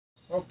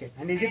Okay.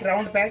 And is it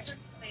round patch?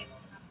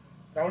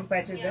 Round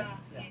patch is there?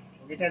 Yeah.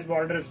 It has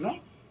borders, no?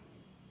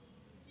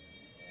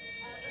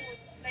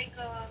 Like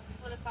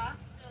for the past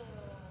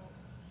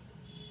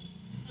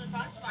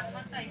 1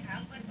 month I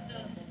have, but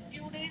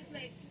few days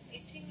like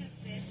itching is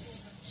there so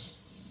much.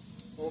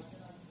 Okay.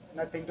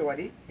 Nothing to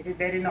worry. It is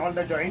there in all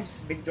the joints,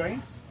 big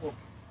joints. Okay.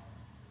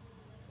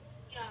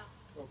 Yeah.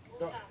 Okay.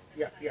 Both are.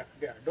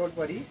 Yeah. Don't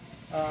worry.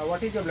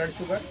 What is your blood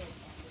sugar?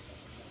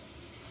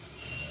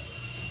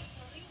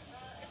 Sorry,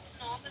 it's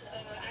normal.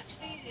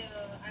 Actually,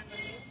 I'm a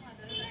new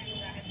mother and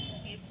I have to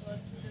give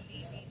birth to the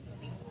baby, so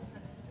new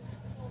mother.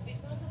 So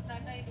because of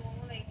that, I don't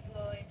know, like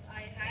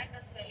I had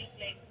a swelling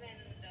legs and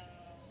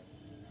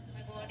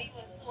my body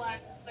was, so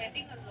I'm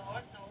sweating a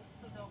lot now.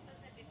 So doctor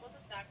said because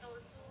of that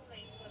also,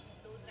 like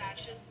those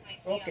rashes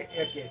might be. Okay,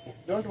 yes.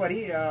 Don't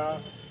worry.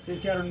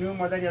 Since you are a new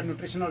mother, your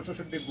nutrition also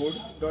should be good.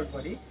 Don't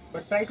worry.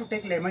 But try to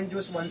take lemon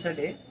juice once a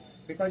day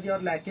because you are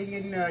lacking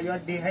in, you are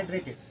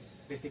dehydrated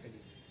basically.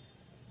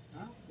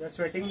 You are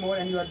sweating more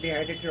and you are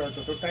dehydrated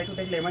also. So try to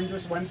take lemon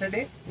juice once a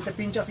day with a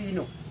pinch of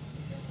Eno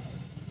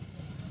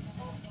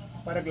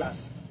per a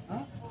glass.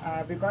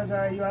 Because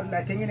you are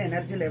lacking in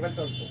energy levels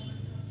also.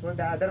 So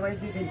otherwise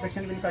this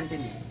infection will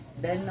continue.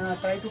 Then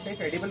try to take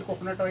edible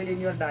coconut oil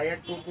in your diet,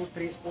 2 to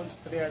 3 spoons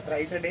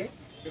thrice a day,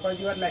 because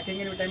you are lacking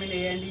in vitamin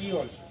A and E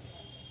also.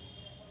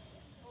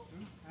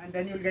 And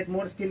then you will get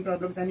more skin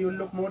problems and you will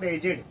look more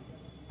aged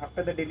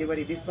after the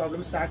delivery. These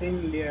problems start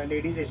in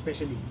ladies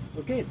especially.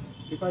 Okay,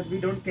 because we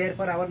don't care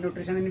for our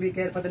nutrition and we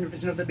care for the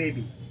nutrition of the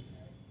baby.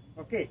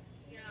 Okay,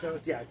 so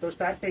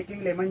start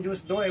taking lemon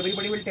juice. Though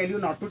everybody will tell you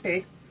not to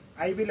take,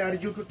 I will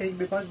urge you to take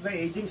because the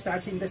aging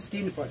starts in the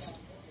skin first,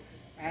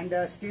 and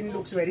the skin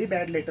looks very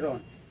bad later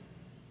on,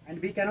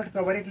 and we cannot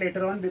cover it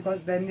later on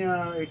because then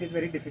it is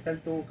very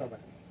difficult to cover.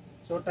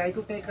 So try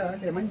to take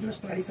lemon juice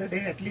twice a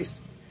day at least.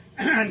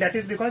 And that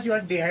is because you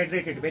are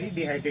dehydrated, very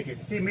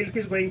dehydrated. See, milk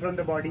is going from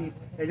the body,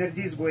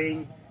 energy is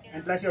going,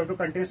 and plus you have to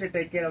continuously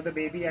take care of the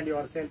baby and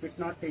yourself. It's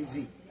not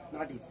easy,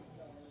 not easy.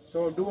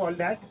 So do all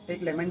that.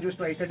 Take lemon juice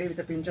twice a day with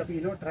a pinch of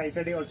Eno. Thrice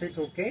a day also it's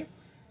okay.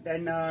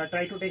 Then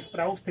try to take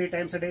sprouts 3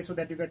 times a day so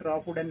that you get raw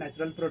food and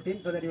natural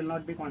protein so that you will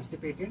not be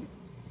constipated.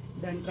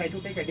 Then try to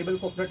take edible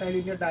coconut oil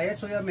in your diet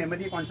so your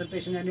memory,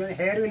 concentration and your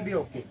hair will be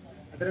okay.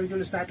 Otherwise you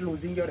will start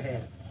losing your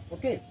hair.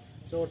 Okay.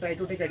 So try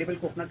to take edible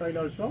coconut oil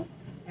also.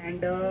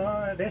 And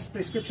rest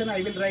prescription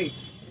I will write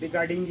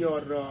regarding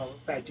your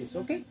patches.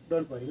 Okay,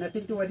 don't worry,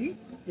 nothing to worry.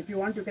 If you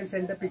want, you can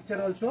send the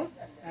picture also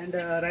and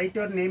write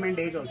your name and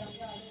age also.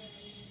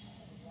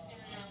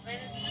 When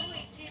it's too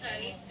itchy,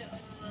 right?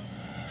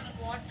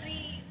 Some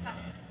watery,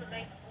 so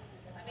like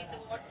the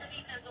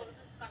wateriness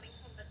also coming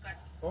from the cut.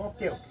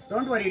 Okay.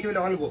 Don't worry, it will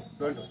all go.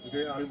 Don't worry, it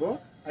will all go.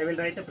 I will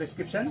write a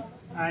prescription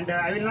and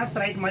I will not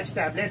write much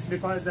tablets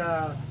because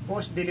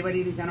post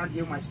delivery we cannot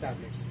give much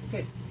tablets.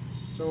 Okay.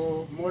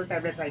 So more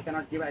tablets I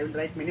cannot give. I will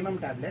write minimum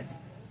tablets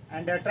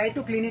and try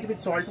to clean it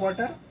with salt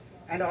water,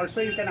 and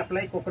also you can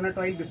apply coconut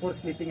oil before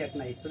sleeping at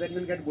night so that you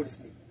will get good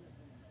sleep.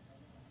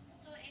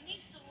 So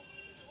any soap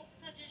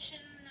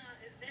suggestion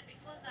is there,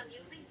 because I'm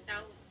using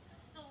Dove.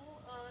 So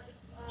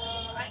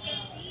I can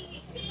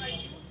see if I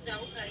use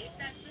Dove, right,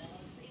 that will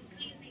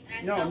increasing.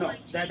 And No,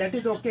 that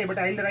is okay, but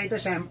I will write a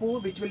shampoo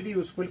which will be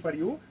useful for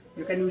you.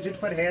 You can use it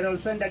for hair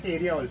also and that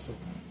area also.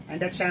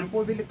 And that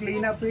shampoo will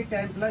clean up it,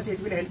 and plus it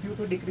will help you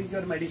to decrease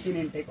your medicine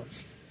intake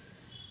also.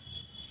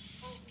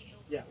 Okay.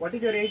 Yeah. What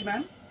is your age,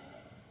 ma'am?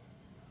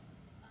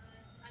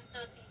 I'm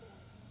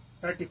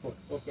 34. 34.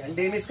 Okay. And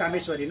name is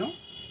Kameshwari, no?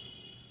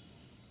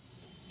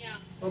 Yeah.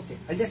 Okay.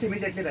 I'll just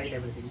immediately write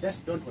everything.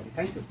 Just don't worry.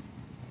 Thank you.